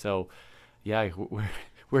rosary. So, yeah,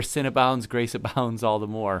 where sin abounds, grace abounds all the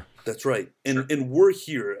more. That's right. And we're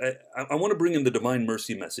here. I want to bring in the divine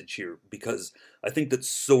mercy message here because I think that's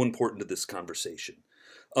so important to this conversation.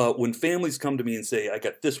 When families come to me and say, I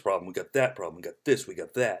got this problem, we got that problem, we got this, we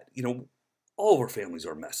got that, you know, all of our families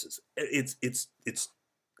are messes. It's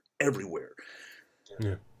everywhere.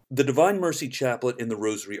 Yeah. The Divine Mercy Chaplet and the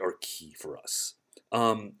Rosary are key for us.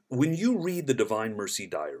 When you read the Divine Mercy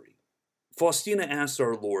Diary, Faustina asks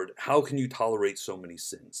our Lord, how can you tolerate so many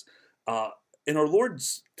sins? And our Lord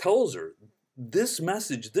tells her, this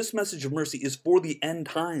message of mercy is for the end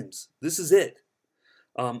times. This is it.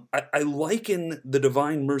 I liken the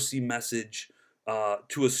Divine Mercy message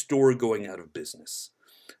to a store going out of business.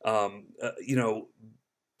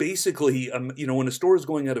 Basically, when a store is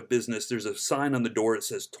going out of business, there's a sign on the door that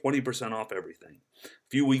says 20% off everything. A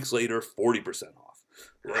few weeks later, 40% off.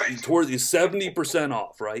 Right. Towards 70%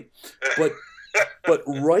 off, right? But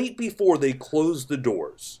right before they close the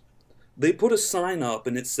doors, they put a sign up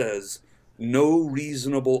and it says, no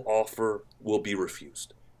reasonable offer will be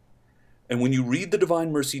refused. And when you read the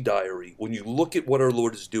Divine Mercy Diary, when you look at what our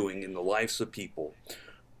Lord is doing in the lives of people,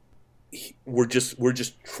 we're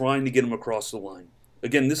just trying to get them across the line.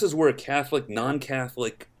 Again, this is where a Catholic,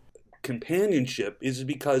 non-Catholic companionship is,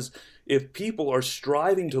 because if people are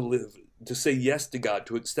striving to live, to say yes to God,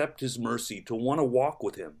 to accept His mercy, to want to walk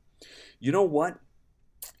with Him, you know what?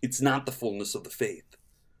 It's not the fullness of the faith,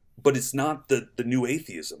 but it's not the new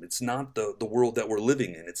atheism. It's not the world that we're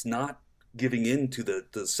living in. It's not giving in to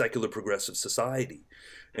the secular progressive society.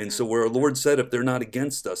 And so where our Lord said, if they're not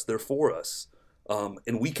against us, they're for us. And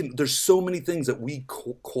there's so many things that we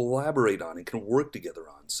collaborate on and can work together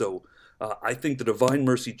on. So I think the Divine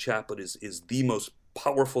Mercy Chaplet is the most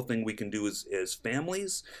powerful thing we can do as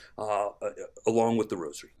families, along with the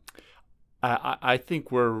Rosary. I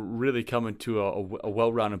think we're really coming to a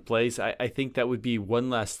well-rounded place. I think that would be one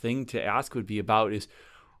last thing to ask would be about is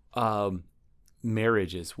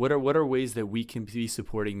marriages. What are ways that we can be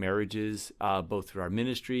supporting marriages, both through our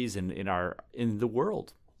ministries and in the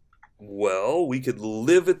world? Well, we could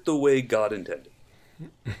live it the way God intended.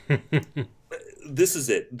 This is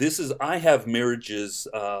it. I have marriages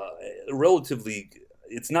relatively.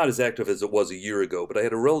 It's not as active as it was a year ago, but I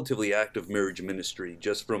had a relatively active marriage ministry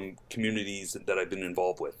just from communities that I've been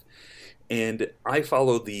involved with. And I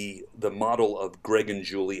follow the model of Greg and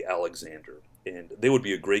Julie Alexander. And they would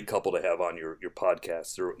be a great couple to have on your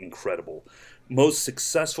podcast. They're incredible. Most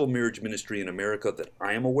successful marriage ministry in America that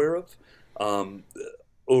I am aware of.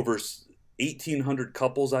 Over 1,800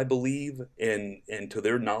 couples, I believe, and to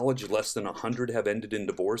their knowledge, less than 100 have ended in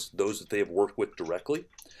divorce, those that they have worked with directly.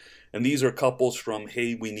 And these are couples from,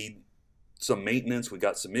 hey, we need some maintenance, we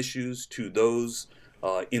got some issues, to those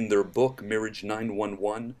in their book, Marriage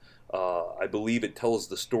 911. I believe it tells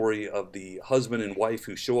the story of the husband and wife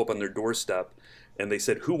who show up on their doorstep, and they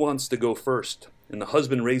said, who wants to go first? And the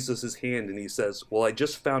husband raises his hand and he says, well, I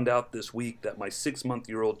just found out this week that my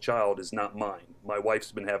 6-month-old child is not mine. My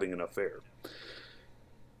wife's been having an affair.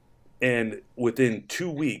 And within 2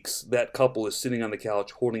 weeks, that couple is sitting on the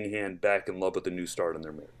couch holding a hand, back in love with a new start in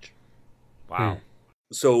their marriage. Wow.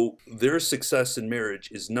 So their success in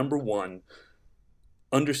marriage is, number one,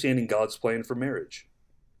 understanding God's plan for marriage.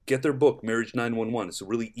 Get their book, Marriage 911. It's a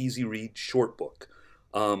really easy read, short book.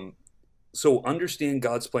 So understand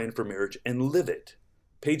God's plan for marriage and live it.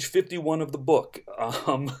 Page 51 of the book,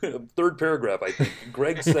 third paragraph, I think.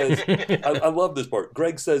 Greg says, I love this part.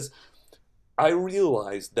 Greg says, I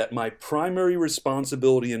realized that my primary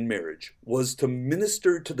responsibility in marriage was to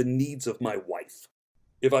minister to the needs of my wife.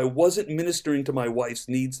 If I wasn't ministering to my wife's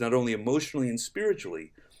needs, not only emotionally and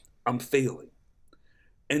spiritually, I'm failing.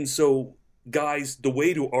 And so, guys, the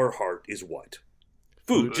way to our heart is what?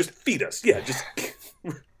 Food. Just feed us. Yeah, just...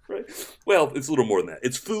 Right? Well, it's a little more than that.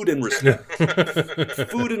 It's food and respect.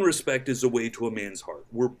 Food and respect is the way to a man's heart.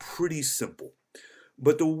 We're pretty simple.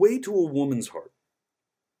 But the way to a woman's heart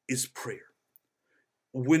is prayer.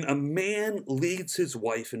 When a man leads his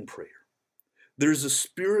wife in prayer, there's a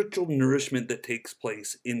spiritual nourishment that takes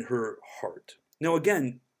place in her heart. Now,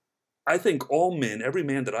 again, I think all men, every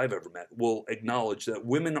man that I've ever met, will acknowledge that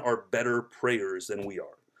women are better prayers than we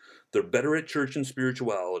are. They're better at church and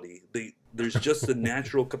spirituality. There's just a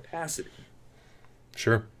natural capacity.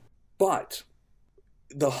 Sure. But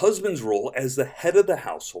the husband's role as the head of the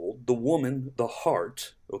household, the woman, the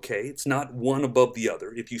heart, okay? It's not one above the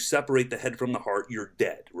other. If you separate the head from the heart, you're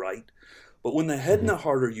dead, right? But when the head and the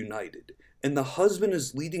heart are united, and the husband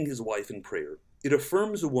is leading his wife in prayer, it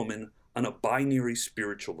affirms a woman on a binary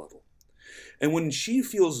spiritual level. And when she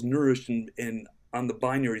feels nourished and on the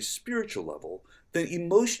binary spiritual level, then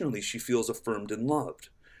emotionally she feels affirmed and loved.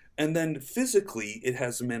 And then physically it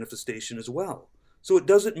has a manifestation as well. So it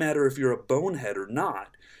doesn't matter if you're a bonehead or not.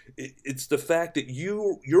 It's the fact that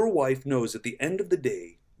your wife knows at the end of the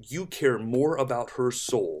day, you care more about her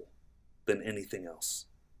soul than anything else.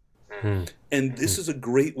 And this is a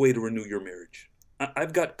great way to renew your marriage.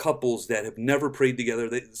 I've got couples that have never prayed together.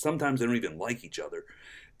 Sometimes they don't even like each other.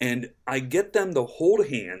 And I get them to hold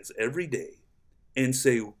hands every day and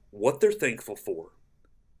say what they're thankful for,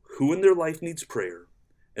 who in their life needs prayer,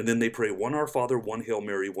 and then they pray one Our Father, one Hail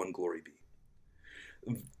Mary, one Glory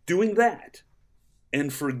Be. Doing that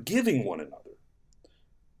and forgiving one another,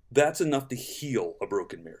 that's enough to heal a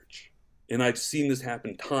broken marriage. And I've seen this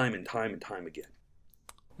happen time and time and time again.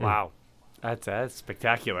 Wow. That's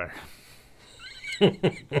spectacular.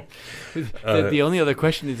 The only other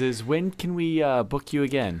question is when can we book you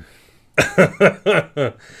again?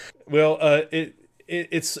 Well,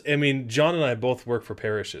 it's. I mean, John and I both work for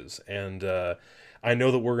parishes, and I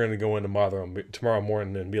know that we're going to go in tomorrow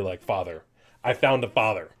morning and be like, Father, I found a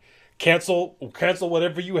father. Cancel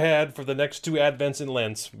whatever you had for the next 2 Advents and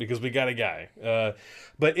Lents because we got a guy.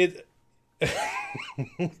 But it.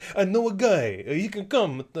 I know a guy. He can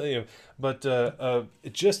come. But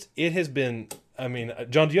it has been. I mean,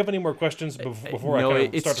 John, do you have any more questions before I start to wrap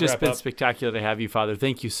up? It's just been spectacular to have you, Father.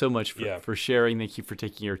 Thank you so much for sharing. Thank you for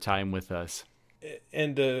taking your time with us.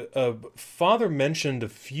 And Father mentioned a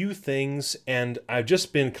few things, and I've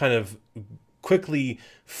just been kind of quickly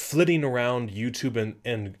flitting around YouTube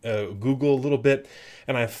and Google a little bit,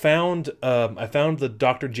 and I found the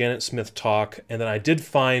Dr. Janet Smith talk, and then I did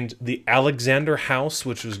find the Alexander House,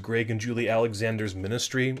 which was Greg and Julie Alexander's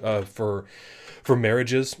ministry for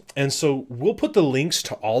marriages. And so we'll put the links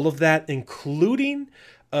to all of that, including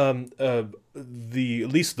at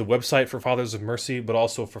least the website for Fathers of Mercy, but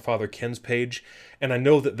also for Father Ken's page. And I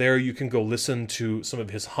know that there you can go listen to some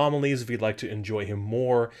of his homilies if you'd like to enjoy him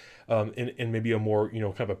more, in maybe a more,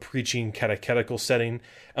 kind of a preaching catechetical setting.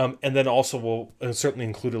 And then also we'll certainly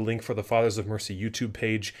include a link for the Fathers of Mercy YouTube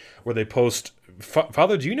page where they post.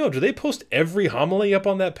 Father, do they post every homily up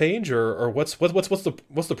on that page, or what's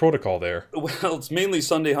the protocol there? Well, it's mainly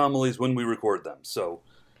Sunday homilies when we record them. So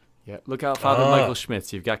yeah, look out, Father Michael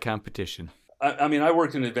Schmitz. You've got competition. I mean, I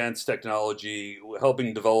work in advanced technology,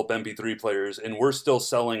 helping develop MP3 players, and we're still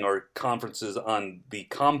selling our conferences on the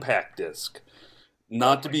compact disc,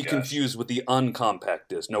 not to be confused with the uncompact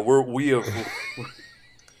disc. No, we have.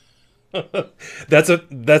 That's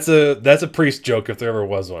a priest joke if there ever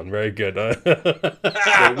was one. Very good.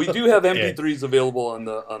 So we do have MP3s available on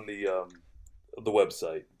the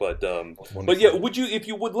website, but yeah, if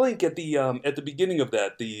you would link at the beginning of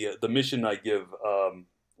that the mission I give.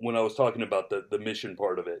 When I was talking about the mission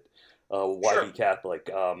part of it, why be Catholic?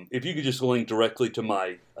 If you could just link directly to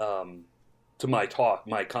my talk,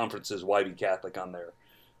 my conferences, why be Catholic on there,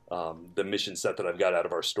 the mission set that I've got out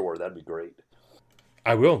of our store, that'd be great.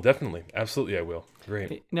 I will, definitely. Absolutely, I will.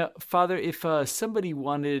 Great. Now, Father, if somebody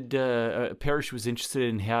wanted, a parish was interested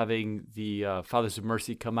in having the Fathers of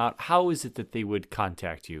Mercy come out, how is it that they would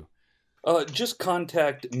contact you? Just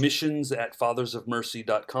contact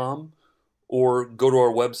missions@fathersofmercy.com. Or go to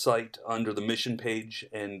our website under the mission page,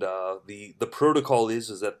 and the protocol is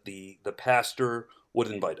that the pastor would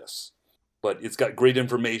invite us. But it's got great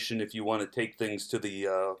information if you want to take things to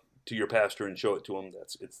your pastor and show it to him.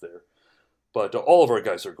 It's there. But all of our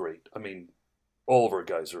guys are great. I mean, all of our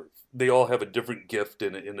guys they all have a different gift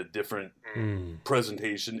in a different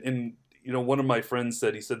presentation. And one of my friends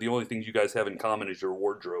said, the only things you guys have in common is your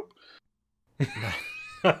wardrobe.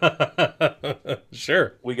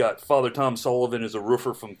 Sure. We got Father Tom Sullivan is a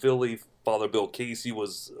roofer from Philly. Father Bill Casey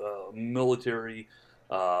was military.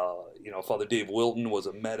 Father Dave Wilton was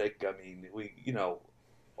a medic. I mean,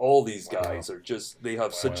 all these guys are they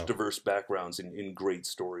have such diverse backgrounds in great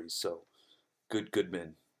stories. So good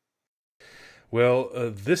men. Well,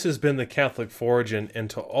 this has been the Catholic Forge,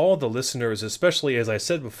 and to all the listeners, especially, as I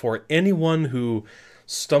said before, anyone who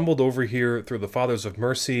stumbled over here through the Fathers of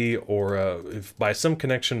Mercy, or if by some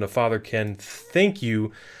connection to Father Ken, thank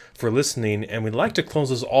you for listening. And we'd like to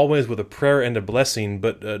close as always with a prayer and a blessing.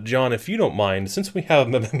 But John, if you don't mind, since we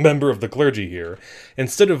have a member of the clergy here,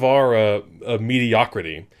 instead of our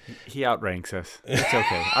mediocrity, he outranks us. It's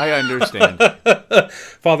okay. I understand.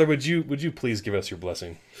 Father, would you please give us your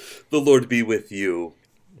blessing? The Lord be with you.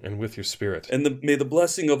 And with your spirit. And may the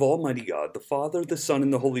blessing of Almighty God, the Father, the Son,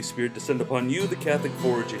 and the Holy Spirit descend upon you, the Catholic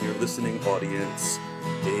Forge, and your listening audience.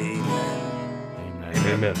 Amen. Amen.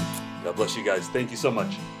 Amen. God bless you guys. Thank you so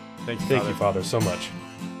much. Thank you, Father, so much.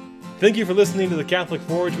 Thank you for listening to the Catholic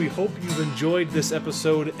Forge. We hope you've enjoyed this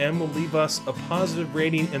episode and will leave us a positive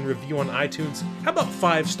rating and review on iTunes. How about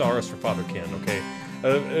 5 stars for Father Ken, okay?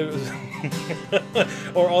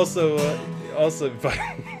 Or also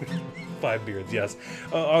 5 beards, yes.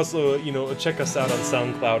 Also, check us out on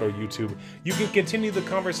SoundCloud or YouTube. You can continue the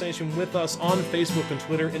conversation with us on Facebook and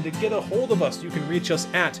Twitter, and to get a hold of us, you can reach us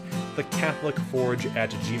at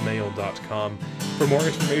thecatholicforge@gmail.com. For more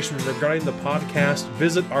information regarding the podcast,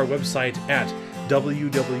 visit our website at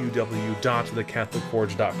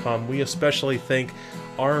www.thecatholicforge.com. We especially thank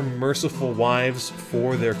our merciful wives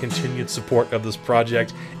for their continued support of this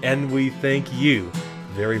project, and we thank you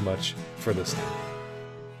very much for listening.